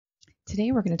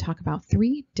Today we're going to talk about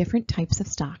 3 different types of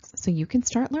stocks so you can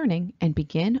start learning and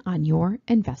begin on your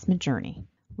investment journey.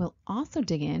 We'll also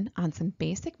dig in on some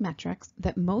basic metrics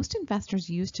that most investors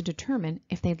use to determine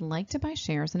if they'd like to buy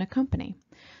shares in a company.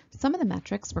 Some of the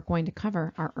metrics we're going to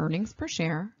cover are earnings per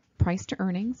share, price to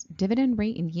earnings, dividend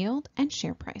rate and yield, and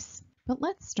share price. But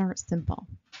let's start simple.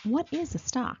 What is a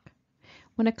stock?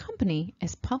 When a company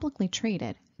is publicly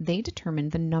traded, they determine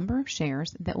the number of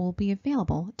shares that will be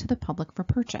available to the public for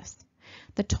purchase.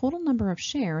 The total number of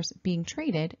shares being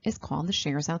traded is called the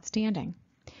shares outstanding.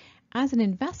 As an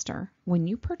investor, when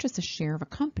you purchase a share of a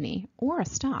company or a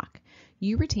stock,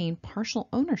 you retain partial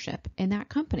ownership in that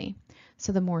company.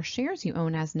 So the more shares you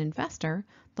own as an investor,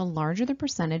 the larger the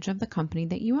percentage of the company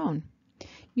that you own.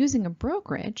 Using a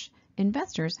brokerage,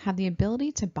 investors have the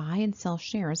ability to buy and sell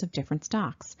shares of different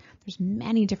stocks. There's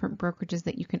many different brokerages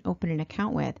that you can open an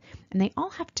account with, and they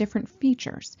all have different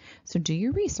features. So do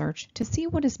your research to see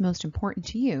what is most important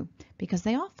to you, because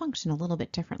they all function a little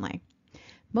bit differently.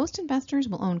 Most investors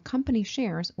will own company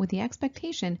shares with the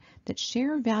expectation that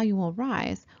share value will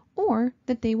rise or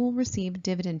that they will receive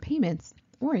dividend payments,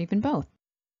 or even both.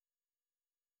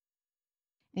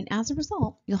 And as a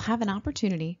result, you'll have an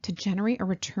opportunity to generate a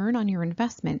return on your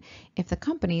investment if the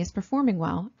company is performing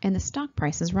well and the stock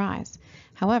prices rise.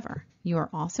 However, you are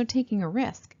also taking a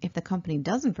risk if the company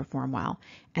doesn't perform well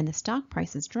and the stock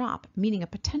prices drop, meaning a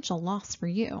potential loss for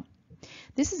you.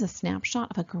 This is a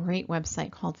snapshot of a great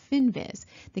website called Finviz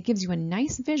that gives you a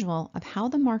nice visual of how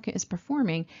the market is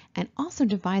performing and also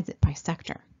divides it by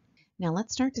sector. Now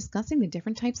let's start discussing the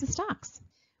different types of stocks.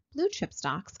 Blue chip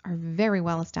stocks are very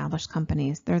well-established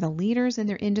companies. They're the leaders in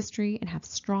their industry and have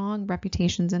strong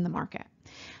reputations in the market.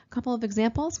 A couple of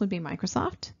examples would be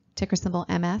Microsoft, ticker symbol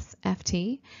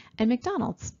MSFT, and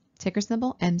McDonald's, ticker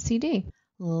symbol MCD.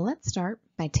 Let's start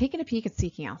by taking a peek at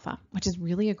Seeking Alpha, which is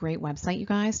really a great website, you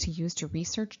guys, to use to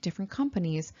research different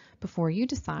companies before you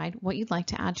decide what you'd like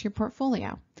to add to your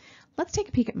portfolio. Let's take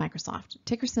a peek at Microsoft,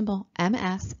 ticker symbol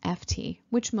MSFT,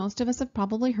 which most of us have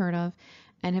probably heard of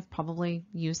and have probably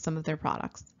used some of their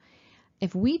products.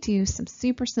 If we do some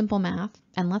super simple math,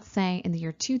 and let's say in the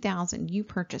year 2000, you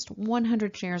purchased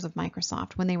 100 shares of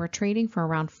Microsoft when they were trading for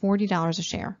around $40 a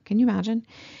share. Can you imagine?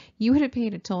 You would have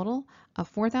paid a total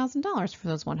of $4,000 for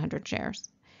those 100 shares.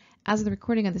 As of the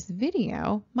recording of this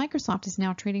video, Microsoft is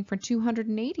now trading for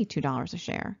 $282 a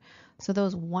share. So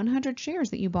those 100 shares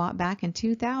that you bought back in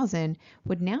 2000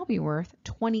 would now be worth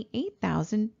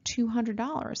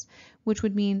 $28,200, which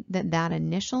would mean that that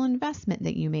initial investment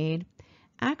that you made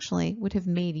actually would have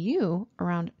made you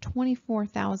around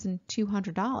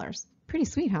 $24,200. Pretty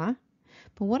sweet, huh?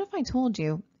 But what if I told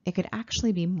you it could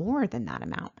actually be more than that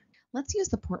amount? Let's use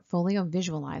the portfolio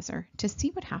visualizer to see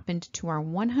what happened to our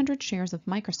 100 shares of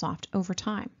Microsoft over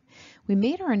time. We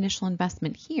made our initial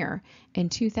investment here in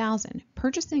 2000,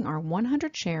 purchasing our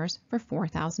 100 shares for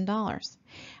 $4,000.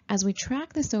 As we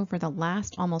track this over the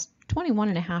last almost 21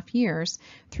 and a half years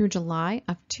through July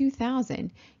of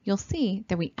 2000, you'll see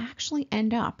that we actually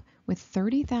end up with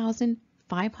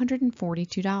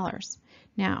 $30,542.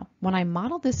 Now, when I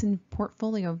modeled this in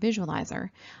Portfolio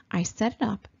Visualizer, I set it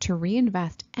up to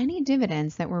reinvest any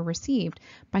dividends that were received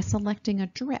by selecting a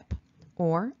DRIP,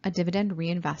 or a dividend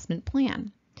reinvestment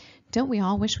plan. Don't we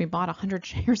all wish we bought 100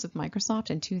 shares of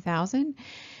Microsoft in 2000?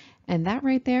 And that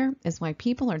right there is why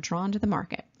people are drawn to the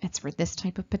market. It's for this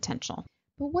type of potential.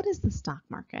 But what is the stock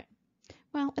market?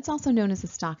 Well, it's also known as a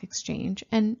stock exchange,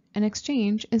 and an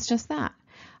exchange is just that,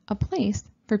 a place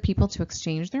for people to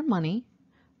exchange their money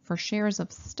for shares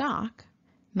of stock,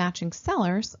 matching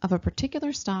sellers of a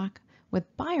particular stock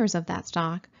with buyers of that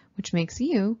stock, which makes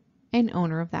you an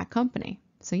owner of that company.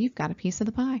 So you've got a piece of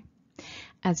the pie.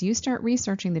 As you start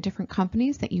researching the different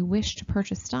companies that you wish to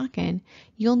purchase stock in,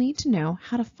 you'll need to know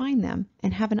how to find them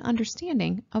and have an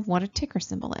understanding of what a ticker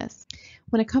symbol is.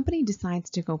 When a company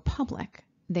decides to go public,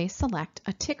 they select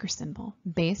a ticker symbol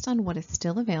based on what is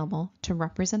still available to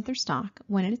represent their stock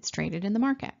when it's traded in the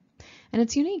market. And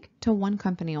it's unique to one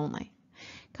company only.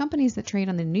 Companies that trade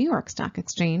on the New York Stock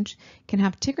Exchange can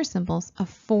have ticker symbols of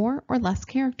 4 or less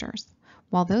characters,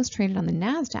 while those traded on the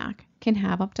NASDAQ can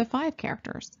have up to 5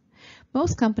 characters.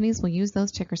 Most companies will use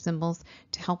those ticker symbols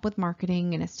to help with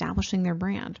marketing and establishing their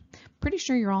brand. Pretty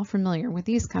sure you're all familiar with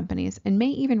these companies and may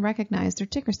even recognize their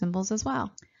ticker symbols as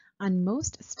well. On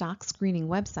most stock screening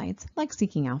websites, like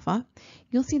Seeking Alpha,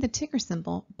 you'll see the ticker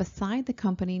symbol beside the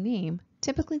company name,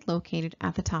 typically located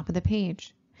at the top of the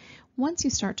page. Once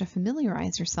you start to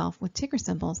familiarize yourself with ticker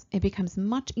symbols, it becomes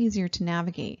much easier to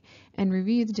navigate and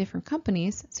review the different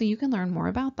companies so you can learn more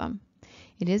about them.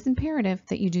 It is imperative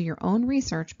that you do your own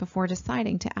research before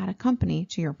deciding to add a company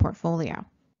to your portfolio.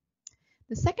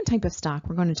 The second type of stock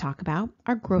we're going to talk about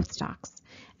are growth stocks,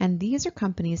 and these are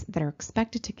companies that are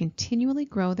expected to continually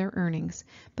grow their earnings,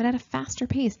 but at a faster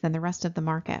pace than the rest of the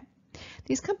market.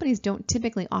 These companies don't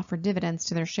typically offer dividends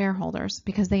to their shareholders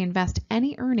because they invest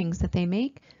any earnings that they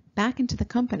make back into the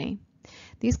company.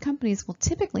 These companies will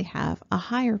typically have a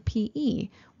higher PE,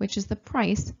 which is the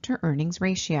price to earnings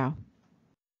ratio.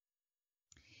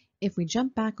 If we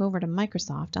jump back over to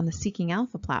Microsoft on the Seeking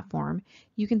Alpha platform,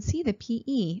 you can see the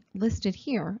PE listed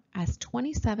here as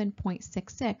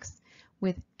 27.66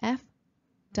 with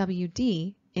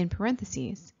FWD in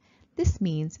parentheses. This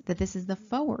means that this is the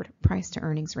forward price to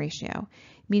earnings ratio,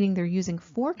 meaning they're using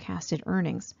forecasted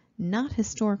earnings, not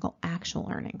historical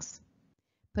actual earnings.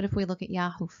 But if we look at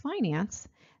Yahoo Finance,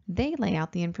 they lay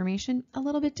out the information a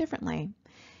little bit differently.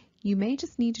 You may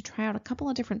just need to try out a couple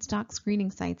of different stock screening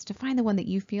sites to find the one that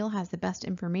you feel has the best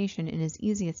information and is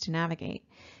easiest to navigate.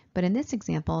 But in this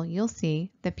example, you'll see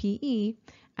the PE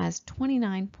as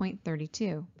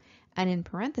 29.32 and in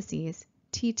parentheses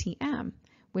TTM,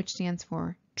 which stands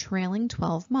for trailing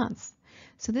 12 months.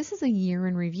 So this is a year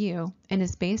in review and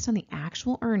is based on the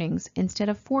actual earnings instead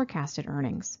of forecasted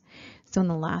earnings. So in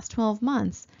the last 12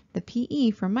 months, the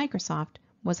PE for Microsoft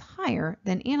was higher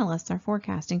than analysts are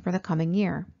forecasting for the coming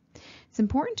year. It's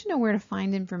important to know where to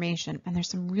find information, and there's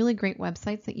some really great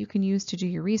websites that you can use to do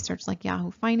your research, like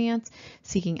Yahoo Finance,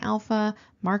 Seeking Alpha,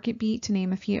 MarketBeat, to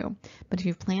name a few. But if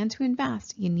you plan to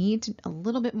invest, you need a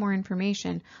little bit more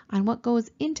information on what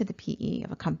goes into the PE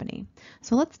of a company.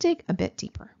 So let's dig a bit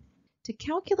deeper. To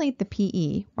calculate the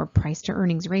PE, or price to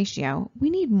earnings ratio, we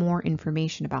need more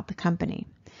information about the company.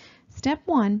 Step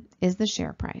one is the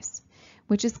share price,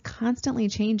 which is constantly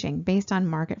changing based on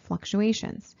market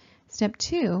fluctuations. Step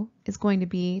two is going to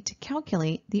be to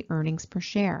calculate the earnings per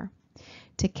share.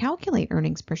 To calculate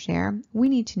earnings per share, we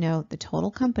need to know the total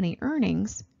company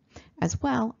earnings as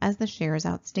well as the shares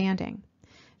outstanding.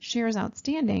 Shares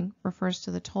outstanding refers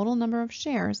to the total number of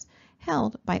shares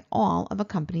held by all of a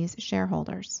company's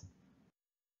shareholders.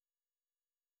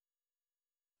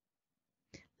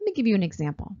 Let me give you an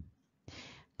example.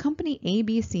 Company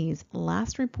ABC's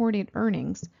last reported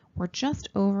earnings were just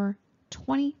over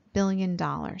 $20 billion,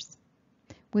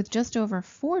 with just over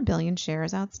 4 billion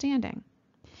shares outstanding.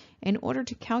 In order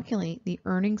to calculate the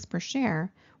earnings per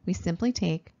share, we simply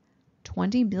take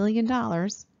 $20 billion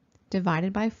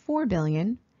divided by 4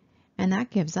 billion, and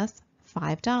that gives us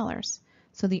 $5.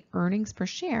 So the earnings per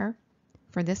share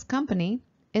for this company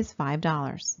is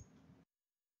 $5.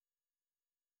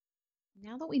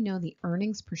 Now that we know the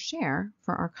earnings per share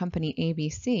for our company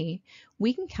ABC,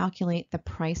 we can calculate the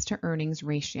price to earnings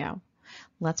ratio.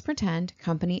 Let's pretend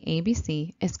company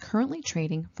ABC is currently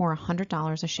trading for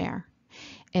 $100 a share.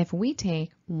 If we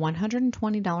take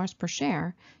 $120 per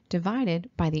share divided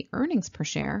by the earnings per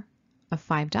share of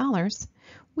 $5,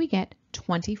 we get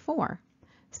 24.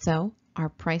 So our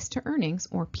price to earnings,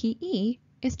 or PE,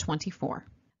 is 24.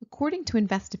 According to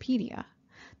Investopedia,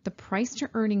 the price to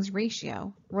earnings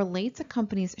ratio relates a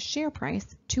company's share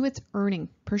price to its earning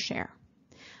per share.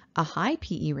 A high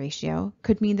PE ratio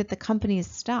could mean that the company's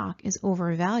stock is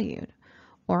overvalued,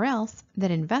 or else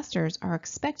that investors are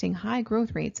expecting high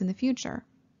growth rates in the future.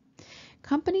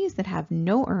 Companies that have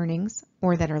no earnings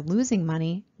or that are losing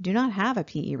money do not have a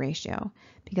PE ratio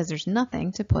because there's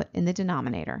nothing to put in the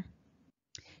denominator.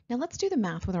 Now let's do the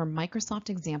math with our Microsoft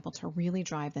example to really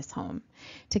drive this home.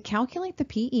 To calculate the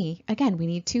PE, again, we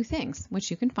need two things, which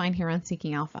you can find here on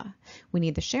Seeking Alpha. We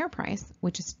need the share price,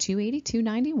 which is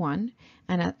 $282.91,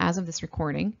 and as of this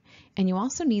recording, and you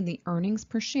also need the earnings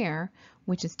per share,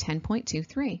 which is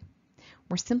 10.23.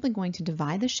 We're simply going to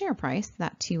divide the share price,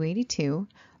 that $282,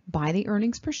 by the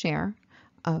earnings per share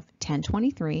of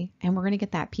 10.23, and we're going to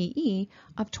get that PE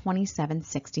of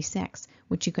 27.66,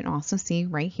 which you can also see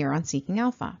right here on Seeking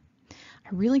Alpha. I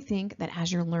really think that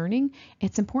as you're learning,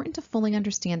 it's important to fully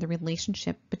understand the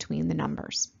relationship between the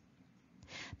numbers.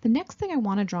 The next thing I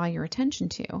want to draw your attention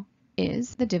to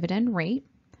is the dividend rate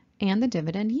and the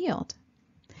dividend yield.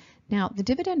 Now, the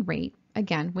dividend rate,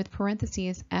 again with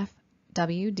parentheses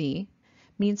FWD,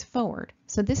 means forward.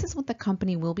 So this is what the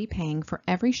company will be paying for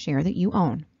every share that you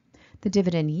own. The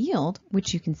dividend yield,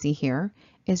 which you can see here,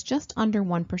 is just under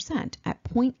 1% at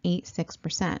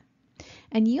 0.86%.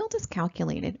 And yield is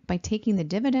calculated by taking the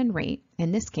dividend rate,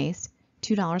 in this case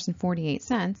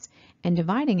 $2.48, and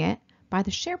dividing it by the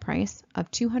share price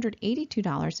of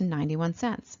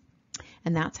 $282.91.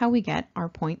 And that's how we get our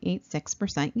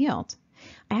 0.86% yield.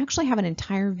 I actually have an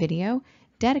entire video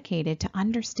dedicated to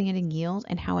understanding yield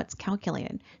and how it's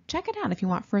calculated. Check it out if you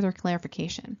want further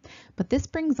clarification. But this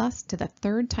brings us to the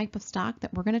third type of stock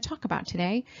that we're going to talk about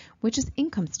today, which is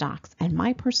income stocks, and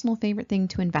my personal favorite thing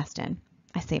to invest in.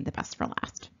 I saved the best for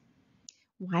last.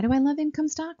 Why do I love income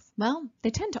stocks? Well,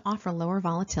 they tend to offer lower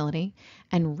volatility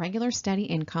and regular steady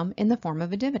income in the form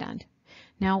of a dividend.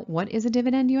 Now, what is a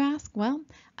dividend, you ask? Well,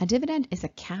 a dividend is a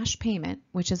cash payment,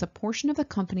 which is a portion of the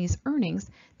company's earnings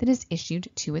that is issued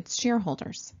to its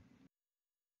shareholders.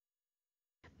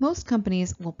 Most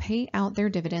companies will pay out their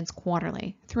dividends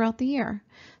quarterly throughout the year.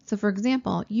 So for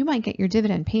example, you might get your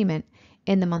dividend payment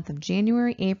in the month of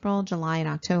January, April, July, and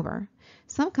October.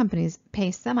 Some companies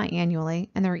pay semi-annually,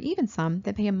 and there are even some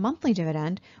that pay a monthly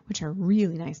dividend, which are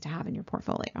really nice to have in your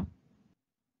portfolio.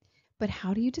 But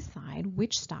how do you decide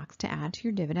which stocks to add to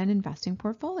your dividend investing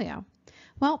portfolio?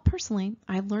 Well, personally,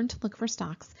 I've learned to look for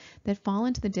stocks that fall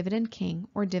into the Dividend King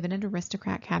or Dividend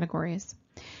Aristocrat categories.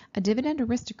 A Dividend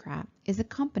Aristocrat is a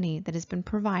company that has been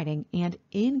providing and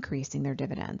increasing their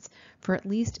dividends for at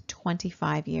least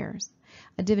 25 years.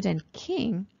 A Dividend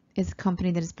King is a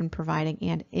company that has been providing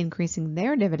and increasing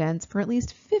their dividends for at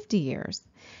least 50 years.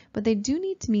 But they do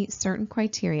need to meet certain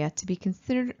criteria to be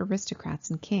considered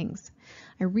aristocrats and kings.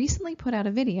 I recently put out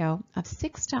a video of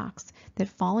 6 stocks that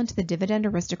fall into the Dividend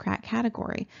Aristocrat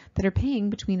category that are paying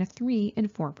between a 3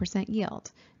 and 4%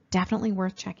 yield. Definitely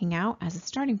worth checking out as a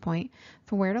starting point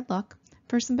for where to look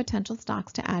for some potential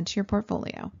stocks to add to your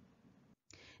portfolio.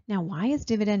 Now, why is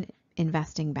dividend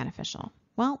investing beneficial?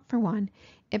 Well, for one,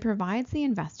 it provides the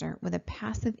investor with a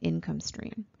passive income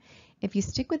stream. If you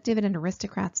stick with Dividend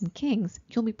Aristocrats and Kings,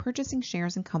 you'll be purchasing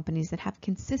shares in companies that have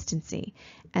consistency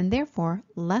and therefore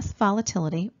less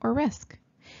volatility or risk.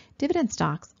 Dividend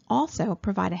stocks also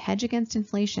provide a hedge against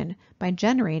inflation by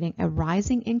generating a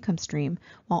rising income stream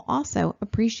while also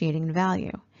appreciating in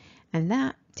value. And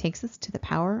that takes us to the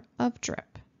power of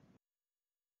DRIP.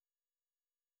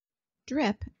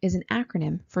 DRIP is an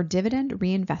acronym for Dividend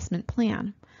Reinvestment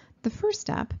Plan. The first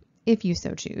step, if you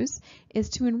so choose, is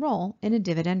to enroll in a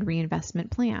dividend reinvestment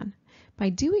plan. By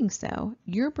doing so,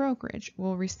 your brokerage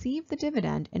will receive the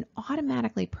dividend and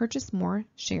automatically purchase more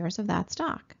shares of that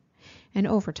stock. And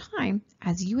over time,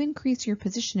 as you increase your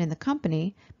position in the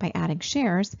company by adding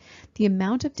shares, the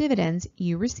amount of dividends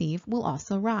you receive will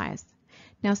also rise.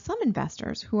 Now, some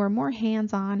investors who are more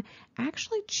hands-on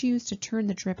actually choose to turn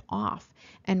the DRIP off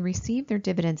and receive their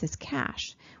dividends as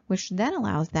cash, which then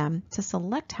allows them to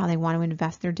select how they want to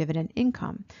invest their dividend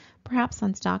income, perhaps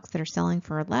on stocks that are selling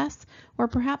for less, or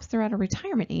perhaps they're at a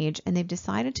retirement age and they've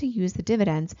decided to use the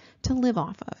dividends to live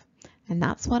off of. And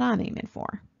that's what I'm aiming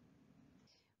for.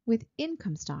 With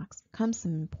income stocks comes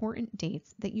some important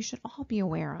dates that you should all be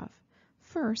aware of.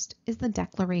 First is the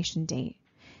declaration date.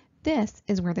 This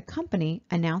is where the company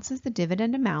announces the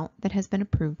dividend amount that has been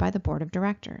approved by the board of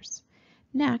directors.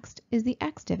 Next is the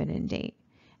ex-dividend date,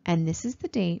 and this is the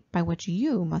date by which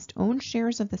you must own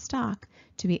shares of the stock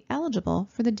to be eligible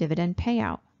for the dividend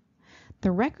payout. The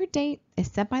record date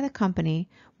is set by the company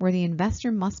where the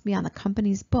investor must be on the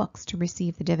company's books to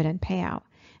receive the dividend payout,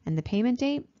 and the payment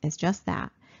date is just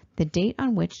that, the date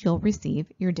on which you'll receive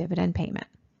your dividend payment.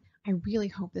 I really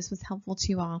hope this was helpful to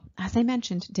you all. As I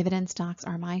mentioned, dividend stocks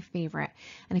are my favorite.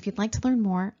 And if you'd like to learn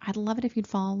more, I'd love it if you'd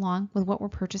follow along with what we're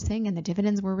purchasing and the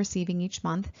dividends we're receiving each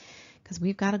month, because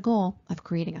we've got a goal of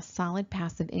creating a solid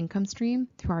passive income stream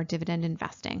through our dividend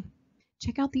investing.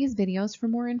 Check out these videos for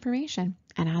more information.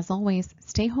 And as always,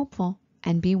 stay hopeful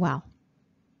and be well.